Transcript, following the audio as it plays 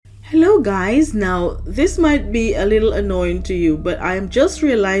Hello, guys. Now, this might be a little annoying to you, but I am just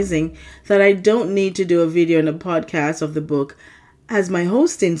realizing that I don't need to do a video and a podcast of the book, as my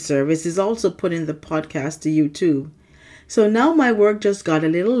hosting service is also putting the podcast to YouTube. So now my work just got a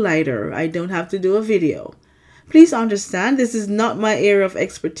little lighter. I don't have to do a video. Please understand, this is not my area of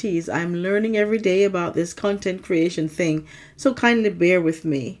expertise. I'm learning every day about this content creation thing, so kindly bear with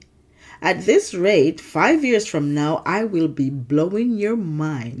me. At this rate, 5 years from now, I will be blowing your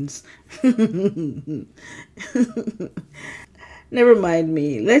minds. Never mind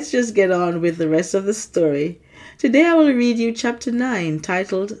me. Let's just get on with the rest of the story. Today I will read you chapter 9,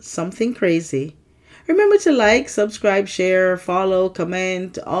 titled Something Crazy. Remember to like, subscribe, share, follow,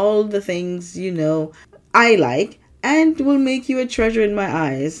 comment, all the things you know I like and will make you a treasure in my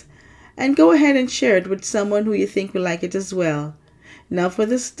eyes. And go ahead and share it with someone who you think will like it as well. Now for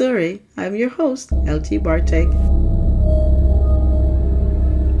the story, I'm your host, LT Bartek.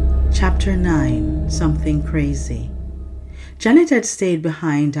 Chapter 9, Something Crazy. Janet had stayed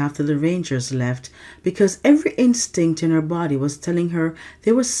behind after the Rangers left because every instinct in her body was telling her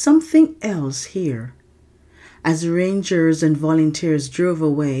there was something else here. As the Rangers and volunteers drove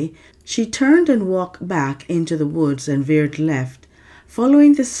away, she turned and walked back into the woods and veered left,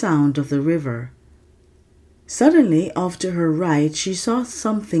 following the sound of the river. Suddenly, off to her right, she saw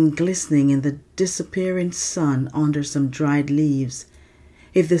something glistening in the disappearing sun under some dried leaves.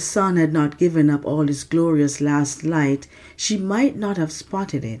 If the sun had not given up all its glorious last light, she might not have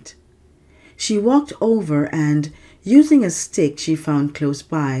spotted it. She walked over and, using a stick she found close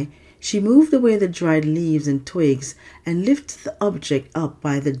by, she moved away the dried leaves and twigs and lifted the object up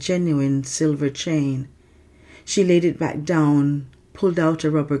by the genuine silver chain. She laid it back down, pulled out a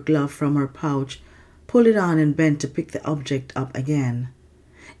rubber glove from her pouch, pulled it on and bent to pick the object up again.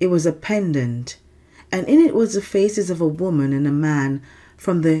 It was a pendant, and in it was the faces of a woman and a man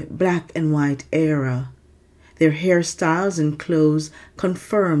from the black and white era. Their hairstyles and clothes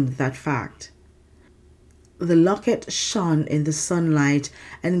confirmed that fact. The locket shone in the sunlight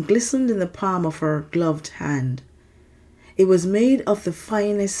and glistened in the palm of her gloved hand. It was made of the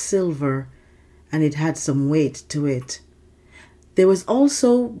finest silver, and it had some weight to it. There was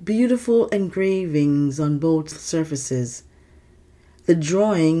also beautiful engravings on both surfaces. The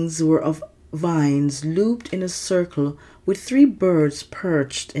drawings were of vines looped in a circle with 3 birds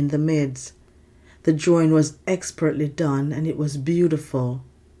perched in the midst. The drawing was expertly done, and it was beautiful.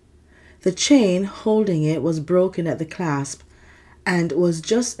 The chain holding it was broken at the clasp and was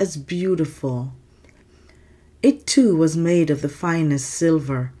just as beautiful. It too was made of the finest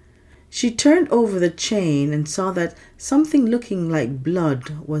silver. She turned over the chain and saw that something looking like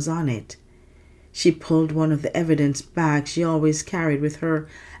blood was on it. She pulled one of the evidence bags she always carried with her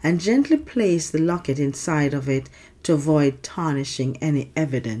and gently placed the locket inside of it to avoid tarnishing any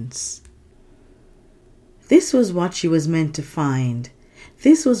evidence. This was what she was meant to find.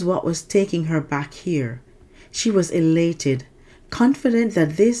 This was what was taking her back here. She was elated, confident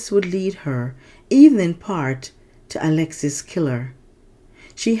that this would lead her, even in part, to Alexis' killer.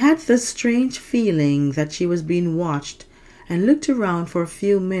 She had the strange feeling that she was being watched and looked around for a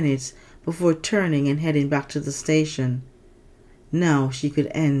few minutes before turning and heading back to the station. Now she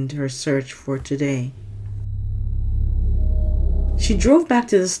could end her search for today. She drove back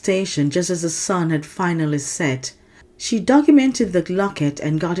to the station just as the sun had finally set. She documented the locket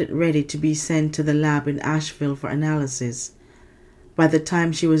and got it ready to be sent to the lab in Asheville for analysis. By the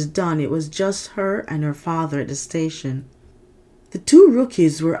time she was done, it was just her and her father at the station. The 2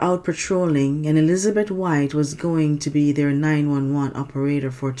 rookies were out patrolling, and Elizabeth White was going to be their 911 operator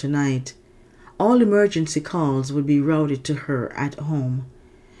for tonight. All emergency calls would be routed to her at home.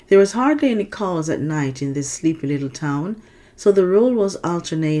 There was hardly any calls at night in this sleepy little town, so the role was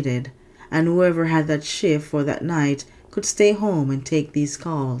alternated, and whoever had that shift for that night could stay home and take these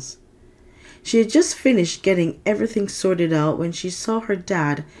calls. She had just finished getting everything sorted out when she saw her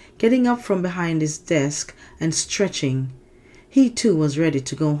dad getting up from behind his desk and stretching. He too was ready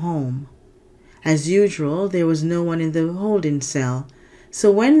to go home. As usual, there was no one in the holding cell,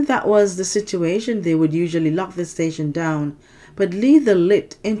 so when that was the situation, they would usually lock the station down, but leave the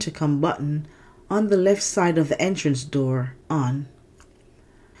lit intercom button on the left side of the entrance door on.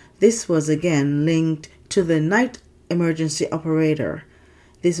 This was again linked to the night emergency operator.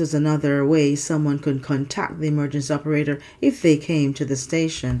 This was another way someone could contact the emergency operator if they came to the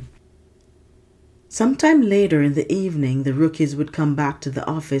station. Sometime later in the evening, the rookies would come back to the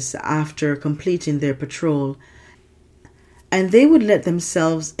office after completing their patrol, and they would let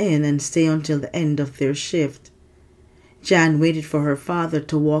themselves in and stay until the end of their shift. Jan waited for her father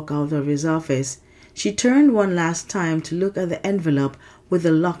to walk out of his office. She turned one last time to look at the envelope with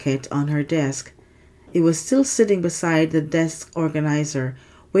the locket on her desk. It was still sitting beside the desk organizer,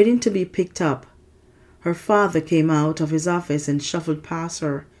 waiting to be picked up. Her father came out of his office and shuffled past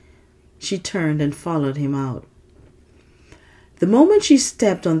her. She turned and followed him out. The moment she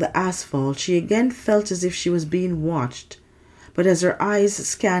stepped on the asphalt, she again felt as if she was being watched. But as her eyes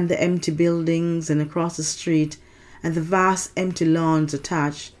scanned the empty buildings and across the street and the vast empty lawns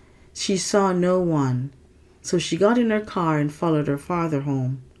attached, she saw no one. So she got in her car and followed her father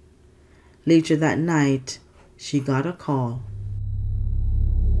home. Later that night, she got a call.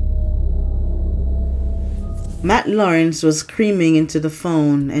 Matt Lawrence was screaming into the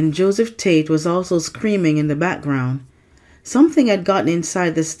phone, and Joseph Tate was also screaming in the background. Something had gotten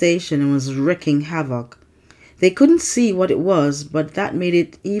inside the station and was wreaking havoc. They couldn't see what it was, but that made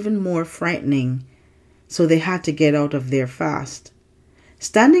it even more frightening, so they had to get out of there fast.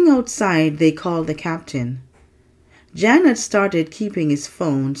 Standing outside, they called the captain. Jan had started keeping his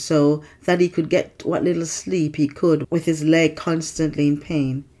phone so that he could get what little sleep he could with his leg constantly in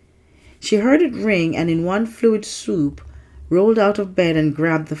pain. She heard it ring and in one fluid swoop rolled out of bed and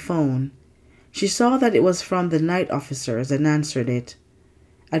grabbed the phone. She saw that it was from the night officers and answered it.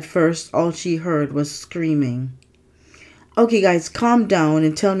 At first, all she heard was screaming. "Okay, guys, calm down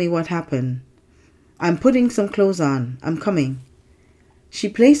and tell me what happened. I'm putting some clothes on. I'm coming." She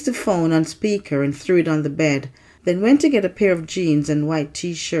placed the phone on speaker and threw it on the bed, then went to get a pair of jeans and white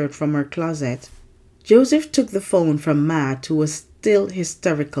t-shirt from her closet. Joseph took the phone from Matt, who was still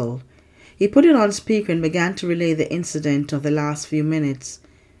hysterical. He put it on speaker and began to relay the incident of the last few minutes.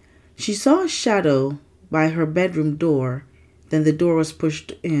 She saw a shadow by her bedroom door, then the door was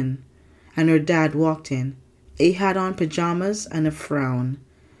pushed in, and her dad walked in. He had on pajamas and a frown.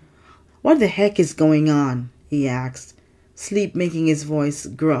 "What the heck is going on?" he asked, sleep making his voice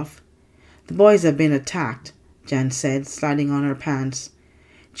gruff. "The boys have been attacked," Jan said, sliding on her pants.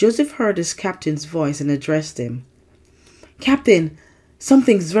 Joseph heard his captain's voice and addressed him. "Captain,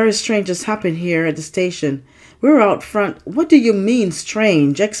 something's very strange has happened here at the station. We're out front." "What do you mean,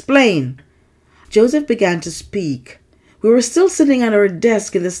 strange? Explain." Joseph began to speak. "We were still sitting at our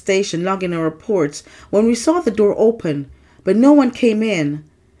desk in the station logging our reports when we saw the door open, but no one came in.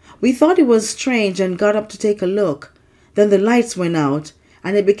 We thought it was strange and got up to take a look. Then the lights went out,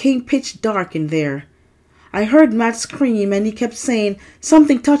 and it became pitch dark in there. I heard Matt scream, and he kept saying,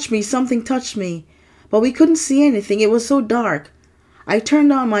 'Something touched me, something touched me.' But we couldn't see anything. It was so dark. I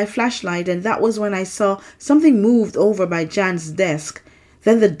turned on my flashlight, and that was when I saw something moved over by Jan's desk.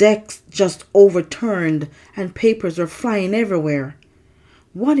 Then the desk just overturned, and papers were flying everywhere."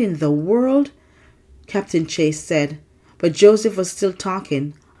 "What in the world?" Captain Chase said, but Joseph was still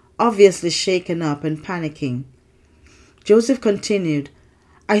talking, obviously shaken up and panicking. Joseph continued,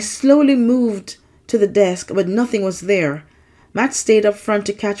 "I slowly moved to the desk, but nothing was there. Matt stayed up front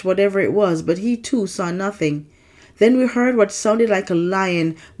to catch whatever it was, but he too saw nothing. Then we heard what sounded like a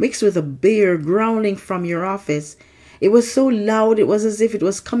lion mixed with a bear growling from your office. It was so loud it was as if it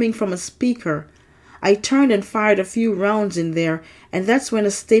was coming from a speaker. I turned and fired a few rounds in there, and that's when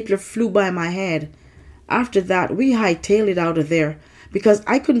a stapler flew by my head. After that, we hightailed it out of there, because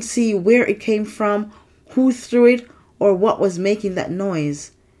I couldn't see where it came from, who threw it, or what was making that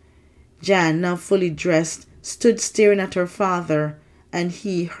noise." Jan, now fully dressed, stood staring at her father, and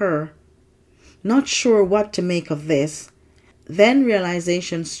he her, not sure what to make of this. Then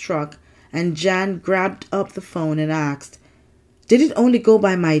realization struck, and Jan grabbed up the phone and asked, "Did it only go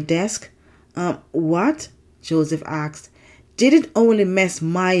by my desk?" What?" Joseph asked. "Did it only mess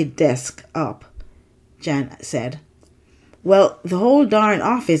my desk up?" Jan said. "Well, the whole darn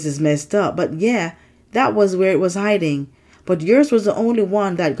office is messed up, but yeah, that was where it was hiding. But yours was the only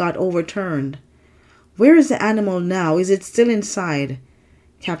one that got overturned." "Where is the animal now? Is it still inside?"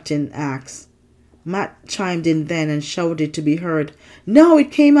 Captain asked. Matt chimed in then and shouted to be heard, "No, it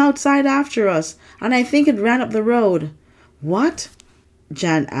came outside after us, and I think it ran up the road." "What?"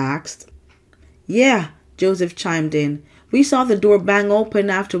 Jan asked. "Yeah," Joseph chimed in. "We saw the door bang open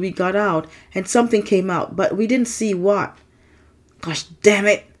after we got out, and something came out, but we didn't see what." "Gosh damn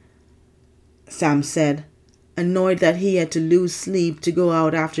it," Sam said, annoyed that he had to lose sleep to go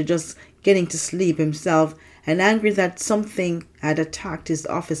out after just getting to sleep himself, and angry that something had attacked his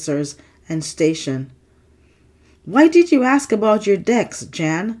officers and station. "Why did you ask about your decks,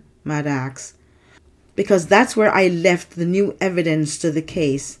 Jan?" Matt asked. "Because that's where I left the new evidence to the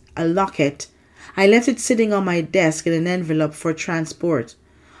case, a locket. I left it sitting on my desk in an envelope for transport."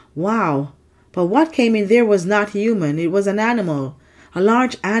 "Wow, but what came in there was not human. It was an animal, a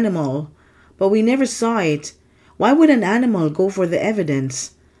large animal, but we never saw it. Why would an animal go for the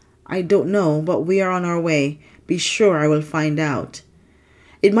evidence?" "I don't know, but we are on our way. Be sure I will find out."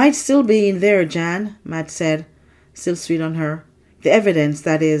 It might still be in there, Jan, Matt said, still sweet on her. The evidence,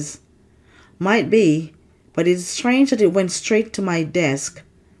 that is. Might be, but it's strange that it went straight to my desk.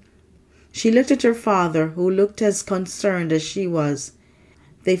 She looked at her father, who looked as concerned as she was.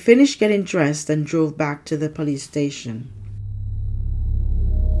 They finished getting dressed and drove back to the police station.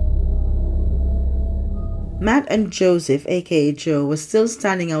 Matt and Joseph, aka Joe, was still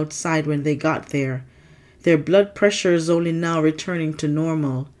standing outside when they got there, their blood pressures only now returning to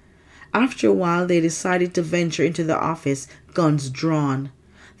normal. After a while, they decided to venture into the office, guns drawn.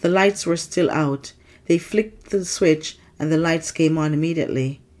 The lights were still out. They flicked the switch and the lights came on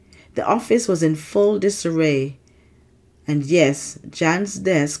immediately. The office was in full disarray. And yes, Jan's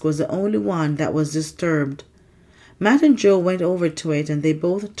desk was the only one that was disturbed. Matt and Joe went over to it and they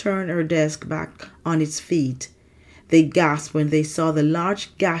both turned her desk back on its feet. They gasped when they saw the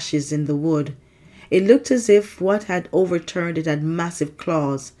large gashes in the wood. It looked as if what had overturned it had massive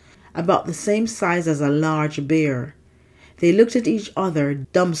claws, about the same size as a large bear. They looked at each other,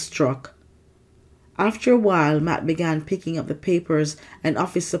 dumbstruck. After a while, Matt began picking up the papers and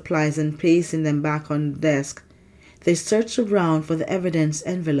office supplies and placing them back on the desk. They searched around for the evidence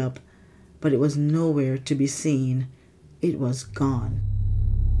envelope, but it was nowhere to be seen. It was gone.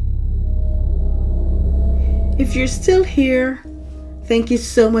 If you're still here, thank you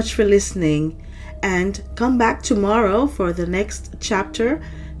so much for listening, and come back tomorrow for the next chapter,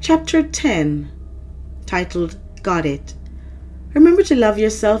 chapter 10, titled Got It. Remember to love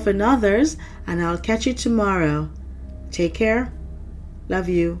yourself and others, and I'll catch you tomorrow. Take care. Love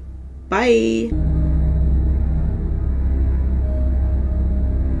you. Bye.